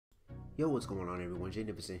Yo, what's going on everyone?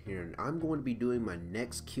 Jaynificant here, and I'm going to be doing my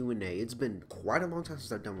next Q&A. It's been quite a long time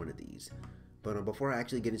since I've done one of these. But before I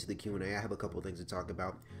actually get into the Q&A, I have a couple of things to talk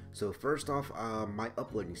about. So first off, my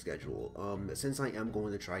uploading schedule. Since I am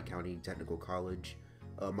going to Tri-County Technical College,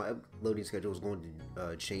 my uploading schedule is going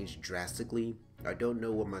to change drastically. I don't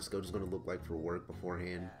know what my schedule is going to look like for work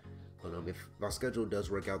beforehand. But if my schedule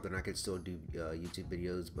does work out, then I can still do YouTube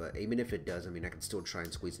videos. But even if it does, I mean, I can still try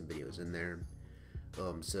and squeeze some videos in there.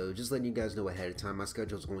 So just letting you guys know ahead of time, my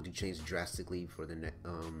schedule is going to change drastically for the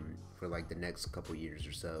like the next couple years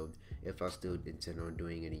or so, if I still intend on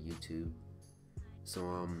doing any YouTube.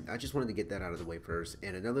 So I just wanted to get that out of the way first.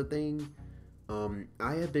 And another thing,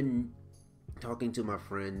 I have been talking to my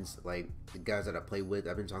friends, like the guys that I play with.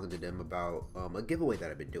 I've been talking to them about a giveaway that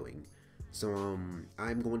I've been doing. So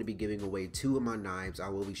I'm going to be giving away 2 of my knives. I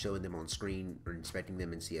will be showing them on screen or inspecting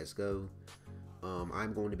them in CSGO.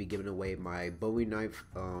 I'm going to be giving away my Bowie knife,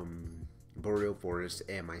 Boreal Forest,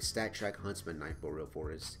 and my Stat Track Huntsman knife, Boreal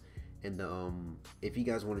Forest. And if you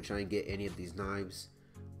guys want to try and get any of these knives,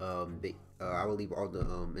 I will leave all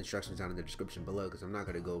the instructions down in the description below, because I'm not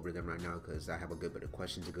going to go over them right now because I have a good bit of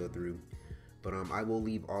questions to go through. But I will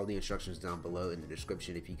leave all the instructions down below in the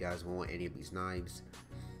description if you guys want any of these knives.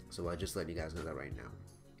 So I just letting you guys know that right now.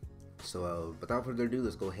 So without further ado,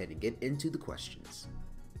 let's go ahead and get into the questions.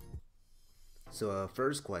 So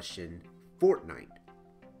first question, Fortnite.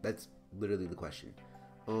 That's literally the question.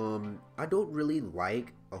 I don't really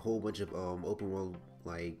like a whole bunch of open world,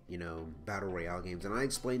 like, you know, battle royale games, and I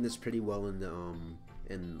explained this pretty well in the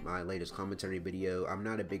in my latest commentary video. I'm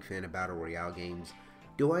not a big fan of battle royale games.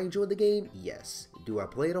 Do I enjoy the game? Yes. Do I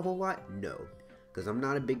play it a whole lot? No, because I'm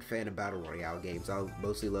not a big fan of battle royale games. I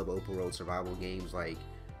mostly love open world survival games, like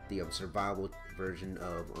the survival version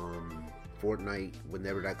of Fortnite.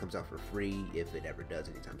 Whenever that comes out for free, if it ever does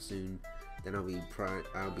anytime soon, then I'll be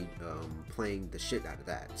playing the shit out of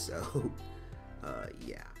that. So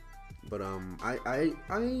yeah, but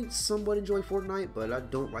I somewhat enjoy Fortnite, but I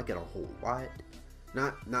don't like it a whole lot.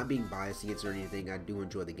 Not being biased against it or anything. I do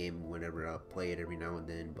enjoy the game whenever I play it every now and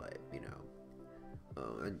then, but you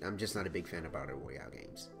know, I'm just not a big fan of battle royale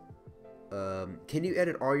games. Can you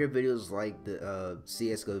edit all your videos like the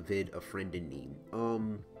CSGO vid a friend in need?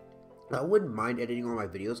 I wouldn't mind editing all my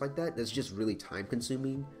videos like that. That's just really time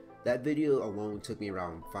consuming. That video alone took me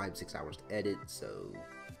around 5-6 hours to edit, so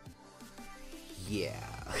yeah.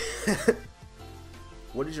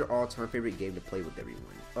 What is your all-time favorite game to play with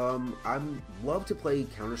everyone? I love to play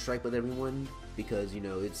Counter-Strike with everyone because, you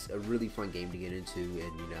know, it's a really fun game to get into,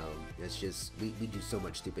 and you know, it's just we do so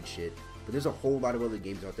much stupid shit. But there's a whole lot of other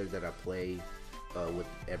games out there that I play with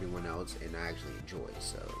everyone else and I actually enjoy.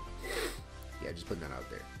 So yeah, just putting that out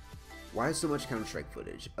there. Why so much Counter-Strike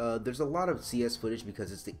footage? There's a lot of CS footage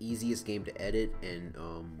because it's the easiest game to edit and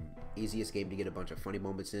easiest game to get a bunch of funny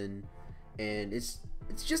moments in, and it's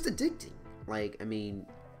just addicting. Like, I mean,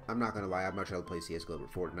 I'm not gonna lie, I'd much rather play CSGO over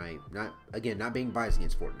Fortnite. Not being biased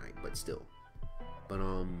against Fortnite, but still. But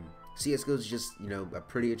CSGO is just, you know, a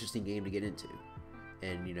pretty interesting game to get into,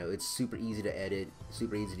 and you know, it's super easy to edit,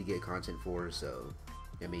 super easy to get content for. So,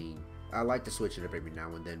 I mean, I like to switch it up every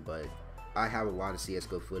now and then, but I have a lot of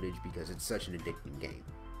CSGO footage because it's such an addicting game.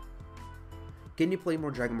 Can you play more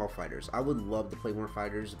Dragon Ball Fighters? I would love to play more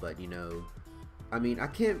Fighters, but you know, I mean, I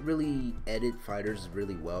can't really edit Fighters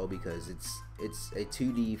really well because it's a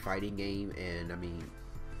 2D fighting game, and I mean,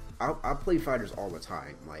 I play Fighters all the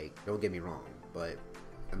time. Like, don't get me wrong, but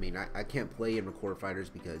I mean, I can't play and record Fighters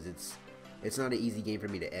because it's not an easy game for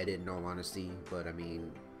me to edit, in all honesty. But I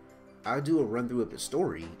mean, I'll do a run through of the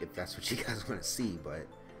story if that's what you guys want to see, but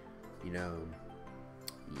you know,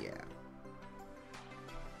 yeah.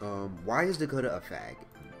 Why is Dakota a fag?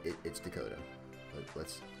 It's Dakota.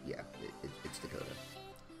 It's Dakota.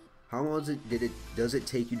 How long does it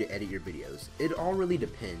take you to edit your videos? It all really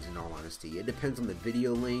depends, in all honesty. It depends on the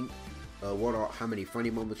video length, how many funny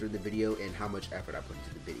moments are in the video, and how much effort I put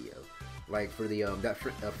into the video. Like for the a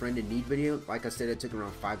friend in need video, like I said, it took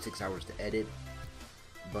around 5-6 hours to edit.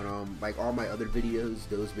 But like all my other videos,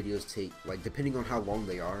 those videos take, like, depending on how long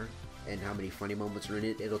they are and how many funny moments are in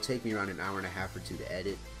it, it'll take me around an hour and a half or 2 to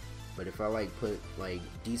edit. But if I like put like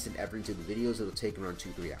decent effort into the videos, it'll take around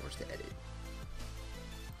 2-3 hours to edit.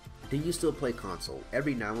 Do you still play console?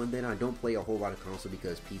 Every now and then. I don't play a whole lot of console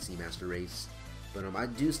because PC Master Race. But I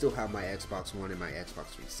do still have my Xbox One and my Xbox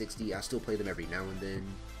 360. I still play them every now and then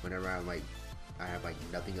whenever I have like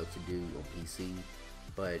nothing else to do on PC.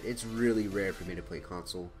 But it's really rare for me to play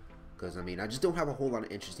console because, I mean, I just don't have a whole lot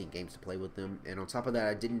of interesting games to play with them. And on top of that,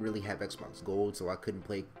 I didn't really have Xbox Gold, so I couldn't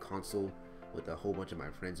play console with a whole bunch of my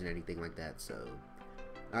friends and anything like that. So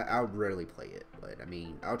I rarely play it, but I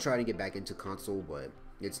mean, I'll try to get back into console, but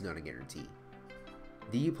it's not a guarantee.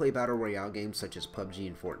 Do you play Battle Royale games such as PUBG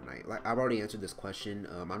and Fortnite? Like, I've already answered this question.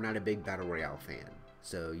 I'm not a big Battle Royale fan,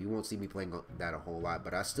 so you won't see me playing that a whole lot,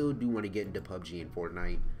 but I still do want to get into PUBG and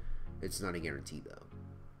Fortnite. It's not a guarantee, though.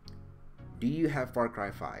 Do you have Far Cry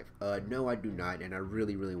 5? No, I do not, and I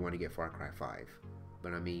really, really want to get Far Cry 5.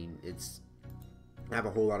 But, I mean, I have a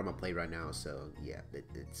whole lot on my plate right now, so, yeah,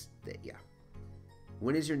 yeah.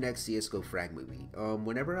 When is your next CSGO frag movie?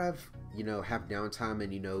 Whenever I've, have downtime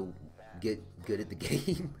and, get good at the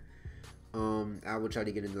game, I will try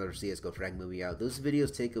to get another CSGO frag movie out. Those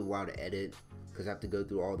videos take a while to edit, because I have to go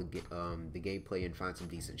through all the gameplay and find some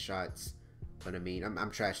decent shots. But I mean, I'm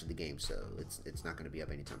trash at the game, so it's not going to be up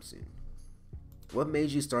anytime soon. What made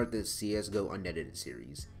you start the CSGO Unedited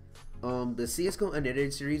series? The CSGO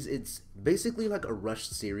Unedited series, it's basically like a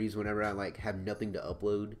rushed series whenever I like have nothing to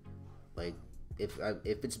upload. Like if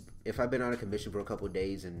I've been on a commission for a couple of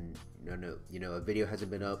days and a video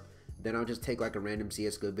hasn't been up, then I'll just take like a random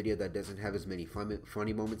CSGO video that doesn't have as many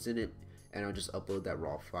funny moments in it, and I'll just upload that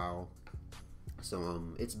raw file. So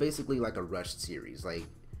it's basically like a rushed series, like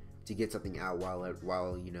to get something out while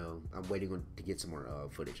I'm waiting to get some more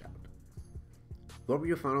footage out. What were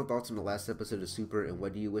your final thoughts on the last episode of Super, and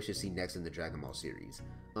what do you wish to see next in the Dragon Ball series?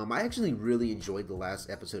 I actually really enjoyed the last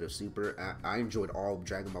episode of Super. I enjoyed all of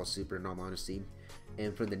Dragon Ball Super, in all honesty.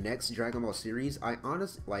 And for the next Dragon Ball series, I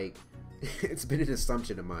honestly, like, it's been an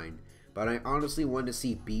assumption of mine, but I honestly want to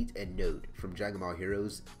see Beat and Note from Dragon Ball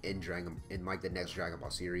Heroes in like the next Dragon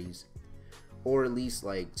Ball series. Or at least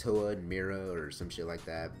like Toa and Mira or some shit like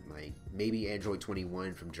that. Like maybe Android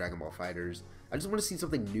 21 from Dragon Ball Fighters. I just want to see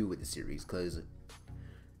something new with the series, because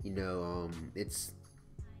it's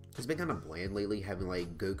been kind of bland lately, having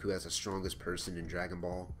like Goku as the strongest person in Dragon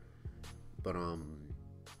Ball. But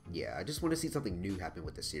yeah, I just want to see something new happen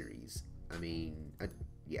with the series. I mean,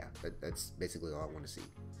 yeah, that's basically all I want to see.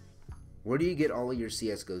 Where do you get all of your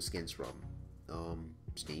CSGO skins from?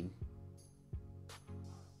 Steam.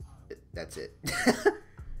 That's it.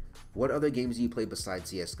 What other games do you play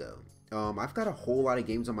besides CSGO? I've got a whole lot of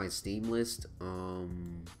games on my Steam list.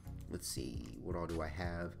 Let's see, what all do I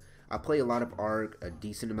have? I play a lot of Ark, a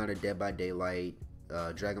decent amount of Dead by Daylight,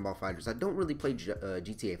 Dragon Ball Fighters. I don't really play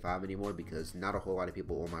GTA 5 anymore because not a whole lot of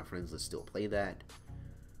people on my friends list still play that.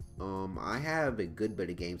 I have a good bit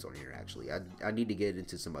of games on here, actually. I need to get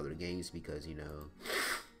into some other games because,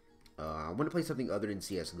 I want to play something other than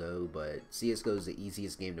CSGO, but CSGO is the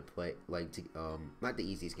easiest game to play, not the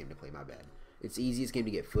easiest game to play, my bad. It's the easiest game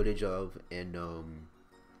to get footage of, and,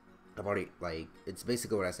 I've already, it's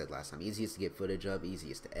basically what I said last time. Easiest to get footage of,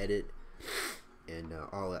 easiest to edit, and,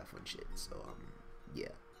 all that fun shit, so, yeah.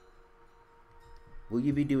 Will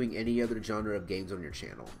you be doing any other genre of games on your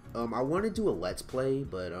channel? I want to do a Let's Play,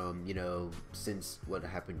 but, since what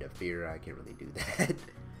happened to Fear, I can't really do that.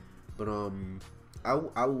 But,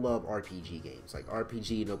 I love RPG games, like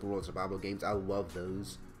RPG and open world survival games. I love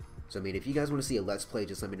those. So I mean, if you guys want to see a Let's Play,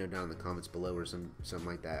 just let me know down in the comments below or something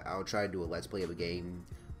like that. I'll try to do a Let's Play of a game.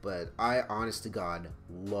 But I, honest to God,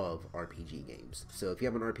 love RPG games. So if you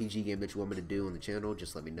have an RPG game that you want me to do on the channel,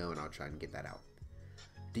 just let me know and I'll try and get that out.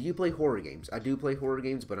 Do you play horror games? I do play horror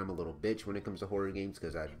games, but I'm a little bitch when it comes to horror games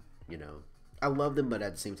because I love them, but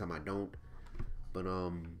at the same time I don't. But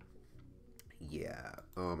yeah,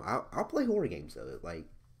 I'll play horror games though. Like,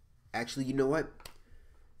 actually, you know what?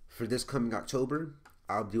 For this coming October,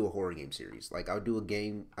 I'll do a horror game series. Like, I'll do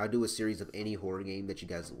a series of any horror game that you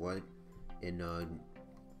guys want, and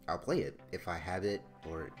I'll play it if I have it,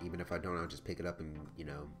 or even if I don't, I'll just pick it up and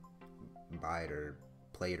buy it or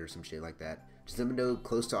play it or some shit like that. Just let me know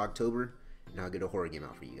close to October, and I'll get a horror game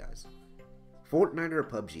out for you guys. Fortnite or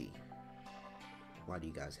PUBG? Why do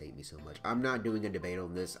you guys hate me so much? I'm not doing a debate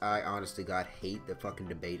on this. I honestly, God, hate the fucking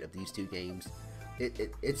debate of these two games.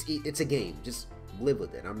 It's a game. Just live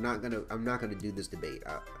with it. I'm not gonna do this debate.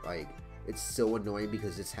 It's so annoying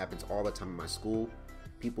because this happens all the time in my school.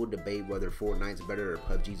 People debate whether Fortnite's better or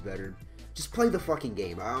PUBG's better. Just play the fucking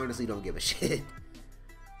game. I honestly don't give a shit.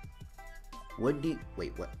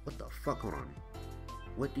 Wait, what the fuck? Hold on.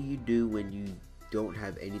 What do you do when you don't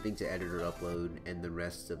have anything to edit or upload and the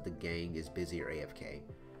rest of the gang is busy or AFK?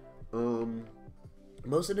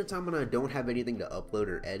 Most of the time when I don't have anything to upload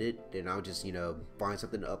or edit, then I'll just, find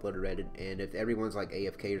something to upload or edit, and if everyone's like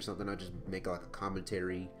AFK or something, I'll just make like a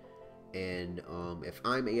commentary, and if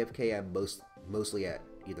I'm AFK, I'm mostly at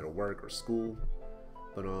either work or school,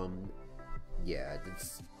 but yeah,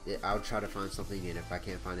 I'll try to find something, and if I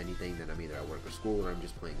can't find anything, then I'm either at work or school, or I'm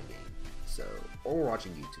just playing a game, so, or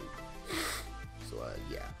watching YouTube. So,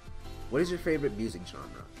 yeah. What is your favorite music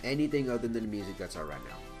genre? Anything other than the music that's out right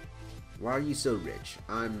now. Why are you so rich?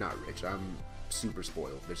 I'm not rich. I'm super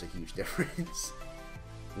spoiled. There's a huge difference.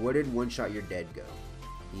 Where did One Shot Your Dead go?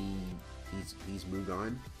 He's moved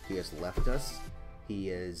on. He has left us. He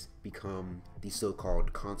has become the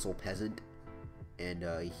so-called console peasant, and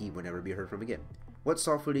he will never be heard from again. What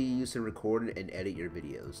software do you use to record and edit your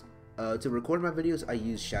videos? To record my videos, I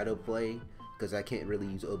use Shadowplay because I can't really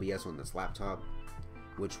use OBS on this laptop,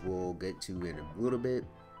 which we'll get to in a little bit.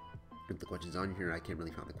 If the question's on here, I can't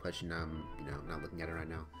really find the question. I'm not looking at it right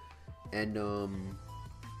now. And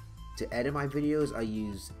to edit my videos, I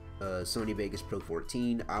use Sony Vegas Pro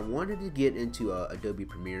 14. I wanted to get into Adobe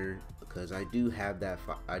Premiere because I do have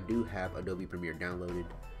Adobe Premiere downloaded,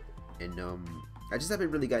 and I just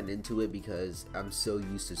haven't really gotten into it because I'm so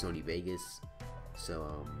used to Sony Vegas.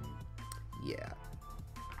 So yeah.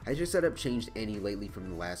 Has your setup changed any lately from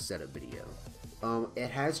the last setup video? It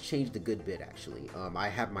has changed a good bit actually. I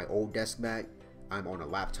have my old desk back. I'm on a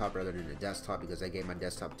laptop rather than a desktop because I gave my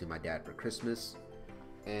desktop to my dad for Christmas.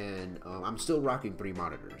 And I'm still rocking 3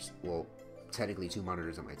 monitors. Well, technically 2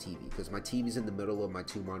 monitors on my TV because my TV's in the middle of my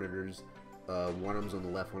 2 monitors. One of them's on the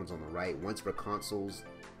left, one's on the right. One's for consoles,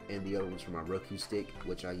 and the other one's for my Roku stick,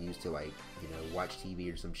 which I use to watch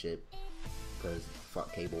TV or some shit. Cause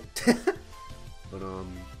fuck cable. But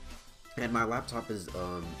and my laptop is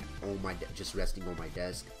on my just resting on my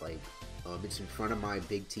desk. Like it's in front of my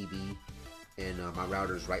big TV. And my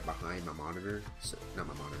router is right behind my monitor, so not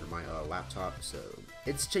my monitor, my laptop. So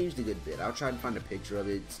it's changed a good bit. I'll try and find a picture of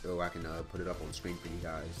it so I can put it up on screen for you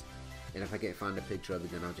guys. And if I can't find a picture of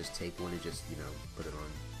it, then I'll just take one and just put it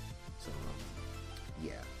on. So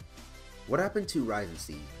yeah. What happened to Ryzen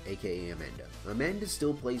C, aka Amanda? Amanda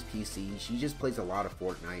still plays PC. She just plays a lot of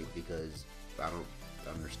Fortnite because I don't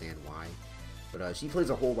understand why. But she plays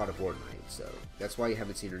a whole lot of Fortnite, so that's why you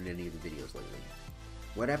haven't seen her in any of the videos lately.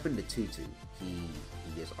 What happened to Tutu? He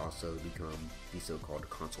has also become the so-called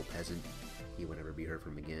console peasant. He will never be heard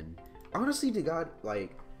from again. Honestly to God,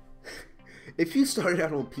 like, if you started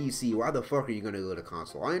out on PC, why the fuck are you gonna go to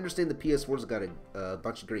console? I understand the PS4's got a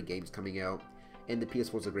bunch of great games coming out, and the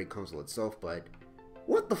PS4's a great console itself, but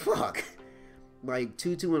what the fuck? Like,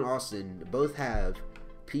 Tutu and Austin both have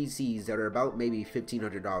PCs that are about maybe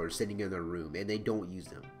 $1,500 sitting in their room, and they don't use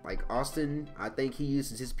them. Like, Austin, I think he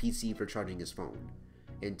uses his PC for charging his phone.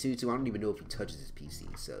 And Tutu, I don't even know if he touches his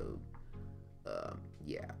PC, so,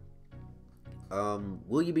 yeah.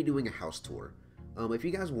 Will you be doing a house tour? If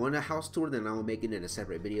you guys want a house tour, then I'll make it in a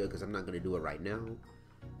separate video, because I'm not going to do it right now.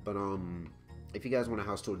 But, if you guys want a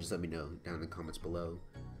house tour, just let me know down in the comments below.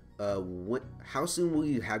 How soon will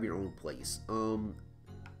you have your own place?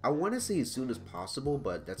 I want to say as soon as possible,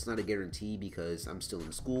 but that's not a guarantee, because I'm still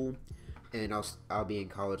in school. And I'll be in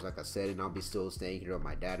college, like I said, and I'll be still staying here with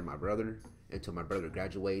my dad and my brother until my brother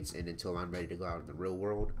graduates and until I'm ready to go out in the real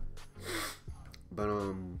world. But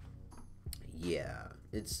yeah,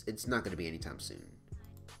 it's not gonna be anytime soon.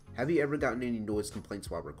 Have you ever gotten any noise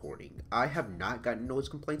complaints while recording? I have not gotten noise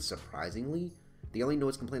complaints, surprisingly. The only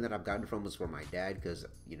noise complaint that I've gotten from was from my dad, because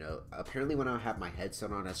apparently when I have my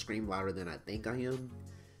headset on, I scream louder than I think I am,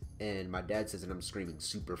 and my dad says that I'm screaming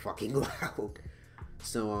super fucking loud.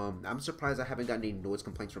 So, I'm surprised I haven't gotten any noise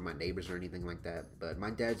complaints from my neighbors or anything like that, but my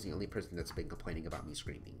dad's the only person that's been complaining about me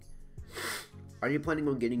screaming. Are you planning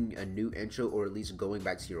on getting a new intro, or at least going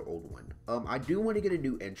back to your old one? I do want to get a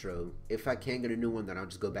new intro. If I can get a new one, then I'll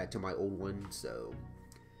just go back to my old one, so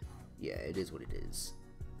yeah, it is what it is.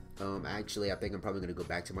 Actually, I think I'm probably going to go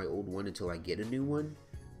back to my old one until I get a new one.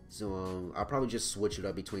 So, I'll probably just switch it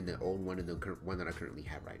up between the old one and the one that I currently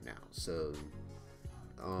have right now. So,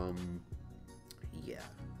 yeah.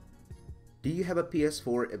 Do you have a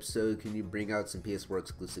PS4? If so, can you bring out some PS4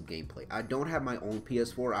 exclusive gameplay? I don't have my own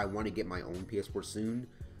PS4. I want to get my own PS4 soon.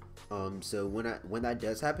 So when that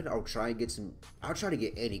does happen, I'll try to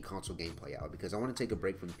get any console gameplay out, because I want to take a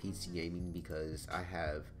break from PC gaming, because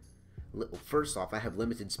first off, I have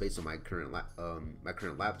limited space on my current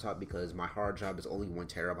laptop, because my hard drive is only 1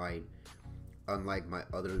 terabyte, unlike my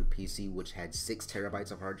other PC, which had 6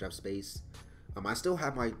 terabytes of hard drive space. I still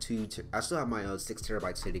have my 6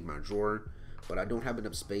 terabytes hitting my drawer, but I don't have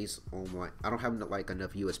enough space on I don't have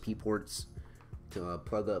enough USB ports to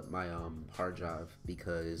plug up my hard drive,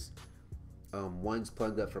 because one's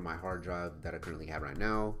plugged up for my hard drive that I currently have right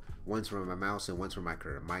now, one's for my mouse, and one's for my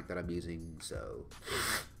current mic that I'm using. So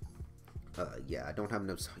yeah, I don't have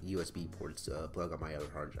enough USB ports to plug up my other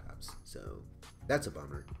hard drives, so that's a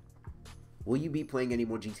bummer. Will you be playing any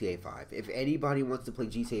more GTA 5? If anybody wants to play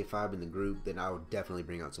GTA 5 in the group, then I'll definitely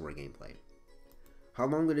bring out some more gameplay. How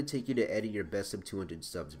long did it take you to edit your best of 200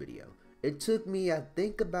 subs video? It took me, I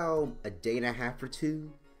think, about a day and a half or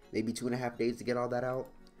two, maybe 2.5 days to get all that out.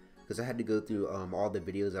 Because I had to go through all the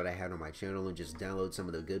videos that I had on my channel and just download some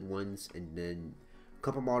of the good ones and then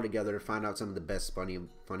couple them all together, find out some of the best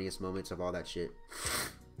funniest moments of all that shit,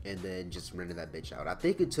 and then just render that bitch out. I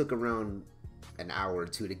think it took around an hour or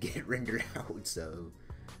two to get rendered out, so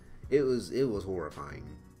it was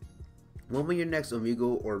horrifying. When will your next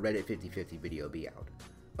Omegle or Reddit 50/50 video be out?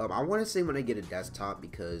 I want to say when I get a desktop,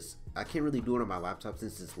 because I can't really do it on my laptop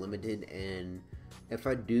since it's limited, and if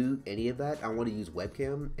I do any of that, I want to use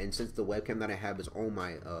webcam, and since the webcam that I have is on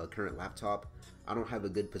my current laptop, I don't have a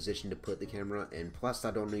good position to put the camera, and plus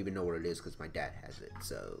I don't even know where it is because my dad has it,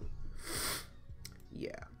 so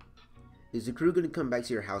yeah. Is the crew going to come back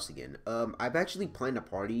to your house again? I've actually planned a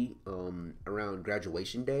party around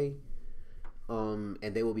graduation day, and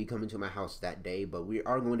they will be coming to my house that day, but we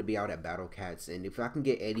are going to be out at Battle Cats, and if I can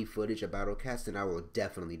get any footage of Battle Cats, then I will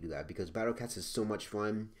definitely do that, because Battle Cats is so much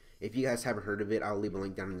fun. If you guys haven't heard of it, I'll leave a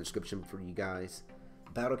link down in the description for you guys.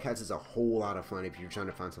 Battle Cats is a whole lot of fun if you're trying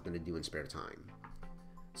to find something to do in spare time.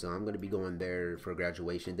 So I'm going to be going there for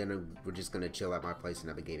graduation, then we're just going to chill at my place and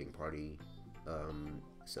have a gaming party.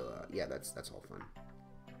 Yeah, that's all fun.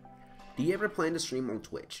 Do you ever plan to stream on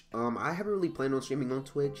Twitch? I haven't really planned on streaming on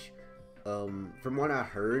Twitch. From what I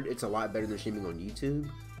heard, it's a lot better than streaming on YouTube,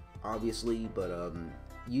 obviously, but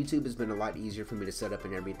YouTube has been a lot easier for me to set up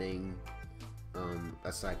and everything,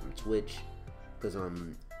 aside from Twitch, because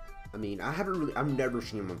I mean, I've never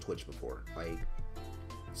streamed on Twitch before, like,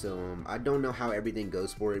 so I don't know how everything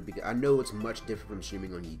goes for it, because I know it's much different from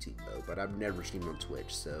streaming on YouTube though, but I've never streamed on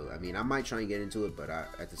Twitch, so I mean, I might try and get into it, but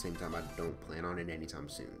at the same time, I don't plan on it anytime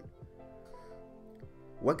soon.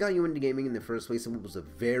 What got you into gaming in the first place, and what was the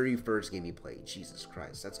very first game you played? Jesus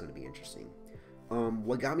Christ, that's going to be interesting.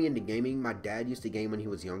 What got me into gaming, my dad used to game when he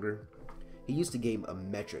was younger. He used to game a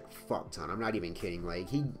metric fuck ton. I'm not even kidding. Like,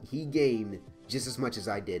 he gamed just as much as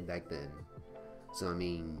I did back then. So, I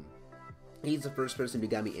mean, he's the first person who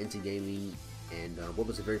got me into gaming. And what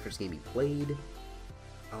was the very first game he played?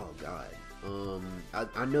 Oh, God.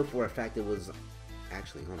 I know for a fact it was...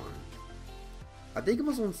 Actually, hold on. I think it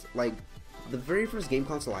was on, like... The very first game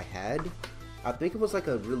console I had, I think it was like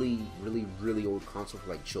a really old console for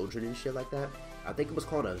like children and shit like that. I think it was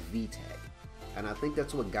called a VTech, and I think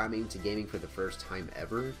that's what got me into gaming for the first time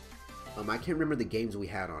ever. I can't remember the games we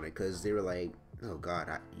had on it because they were like, oh god,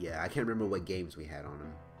 I can't remember what games we had on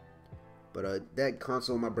them. But that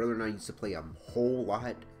console, my brother and I used to play a whole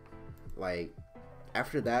lot. Like,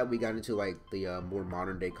 after that, we got into like the more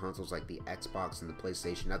modern day consoles like the Xbox and the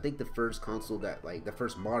PlayStation. I think the first console that, like, the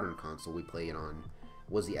first modern console we played on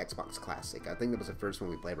was the Xbox Classic. I think that was the first one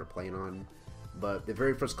we ever played on. But the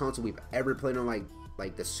very first console we've ever played on,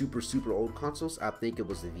 like the super old consoles, I think it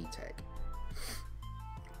was the VTech.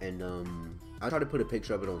 And I'll try to put a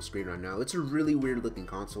picture of it on screen right now. It's a really weird looking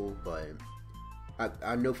console, but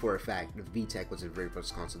I know for a fact the VTech was the very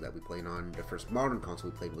first console that we played on. The first modern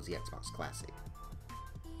console we played was the Xbox Classic.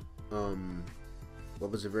 What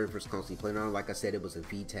was the very first console you played on? Like I said, it was a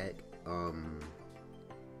VTech.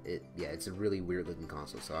 Yeah, it's a really weird looking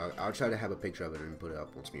console, so I'll try to have a picture of it and put it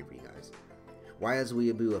up on screen for you guys. Why is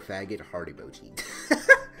Weeaboo a faggot? Heart emoji.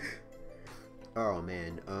 Oh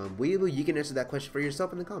man, Weeaboo, you can answer that question for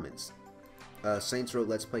yourself in the comments. Saints Row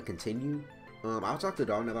Let's Play continue. I'll talk to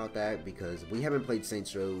Dalton about that because we haven't played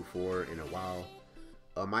Saints Row 4 in a while.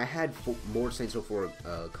 I had more Saints Row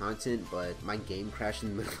 4 content, but my game crashed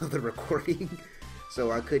in the middle of the recording,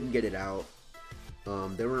 so I couldn't get it out.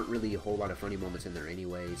 There weren't really a whole lot of funny moments in there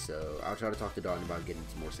anyway, so I'll try to talk to Dalton about getting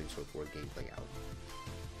some more Saints Row 4 gameplay out.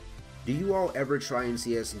 Do you all ever try in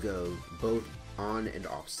CSGO, both on and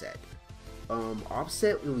offset?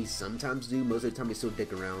 Offset we sometimes do, most of the time we still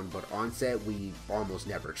dick around, but onset we almost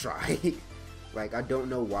never try. Like, I don't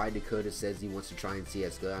know why Dakota says he wants to try in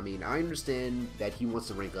CSGO. I mean, I understand that he wants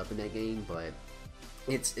to rank up in that game, but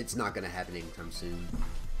it's not going to happen anytime soon.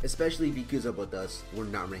 Especially because of with us, we're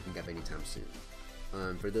not ranking up anytime soon.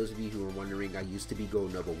 For those of you who are wondering, I used to be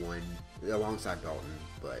gold number 1 alongside Dalton,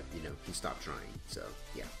 but, you know, he stopped trying. So,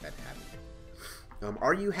 yeah, that happened.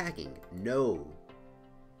 Are you hacking? No.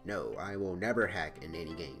 No, I will never hack in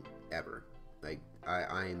any game, ever. Like,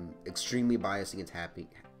 I'm extremely biased against hacking.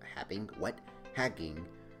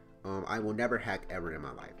 I will never hack ever in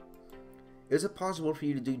my life. Is it possible for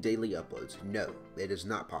you to do daily uploads? No, it is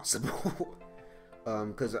not possible.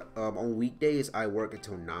 Because on weekdays I work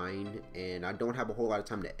until 9 and I don't have a whole lot of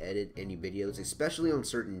time to edit any videos, especially on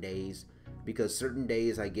certain days, because certain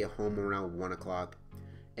days I get home around 1 o'clock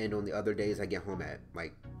and on the other days I get home at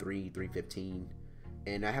like 3:15,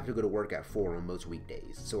 and I have to go to work at 4 on most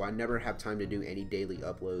weekdays, so I never have time to do any daily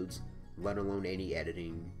uploads. let alone any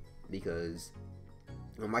editing, because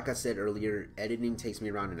like I said earlier, editing takes me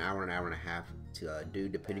around an hour and a half to do,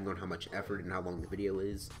 depending on how much effort and how long the video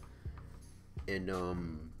is. And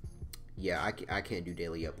yeah, I can't do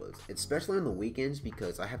daily uploads, especially on the weekends,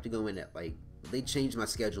 because I have to go in at, like, they changed my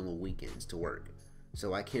schedule on weekends to work,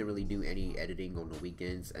 so I can't really do any editing on the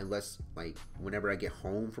weekends unless, like, whenever I get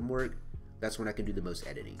home from work. That's when I can do the most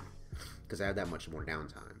editing, because I have that much more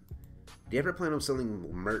downtime. Do you ever plan on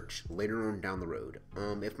selling merch later on down the road?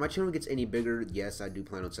 If my channel gets any bigger, yes, I do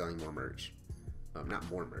plan on selling more merch. Not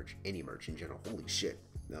more merch, any merch in general. Holy shit.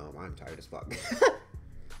 No, I'm tired as fuck.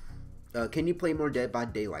 Can you play more Dead by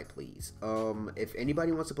Daylight, please? If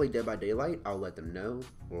anybody wants to play Dead by Daylight, I'll let them know,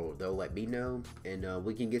 or they'll let me know, and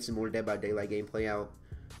we can get some more Dead by Daylight gameplay out.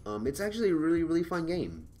 It's actually a really, really fun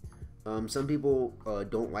game. Some people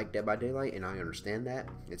don't like Dead by Daylight, and I understand that.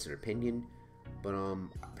 It's an opinion. But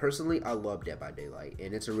personally, I love Dead by Daylight,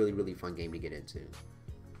 and it's a really, really fun game to get into.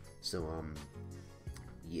 So,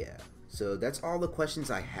 yeah. So that's all the questions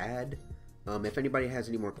I had. If anybody has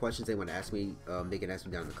any more questions they want to ask me, they can ask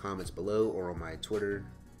me down in the comments below or on my Twitter.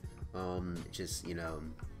 Just, you know,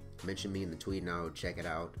 mention me in the tweet and I'll check it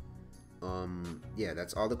out. Yeah,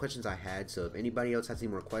 that's all the questions I had. So if anybody else has any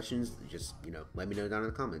more questions, just, you know, let me know down in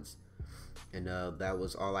the comments. And that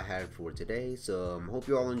was all I had for today. So hope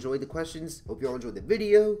you all enjoyed the questions. Hope you all enjoyed the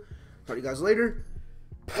video. Talk to you guys later.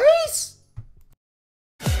 Peace!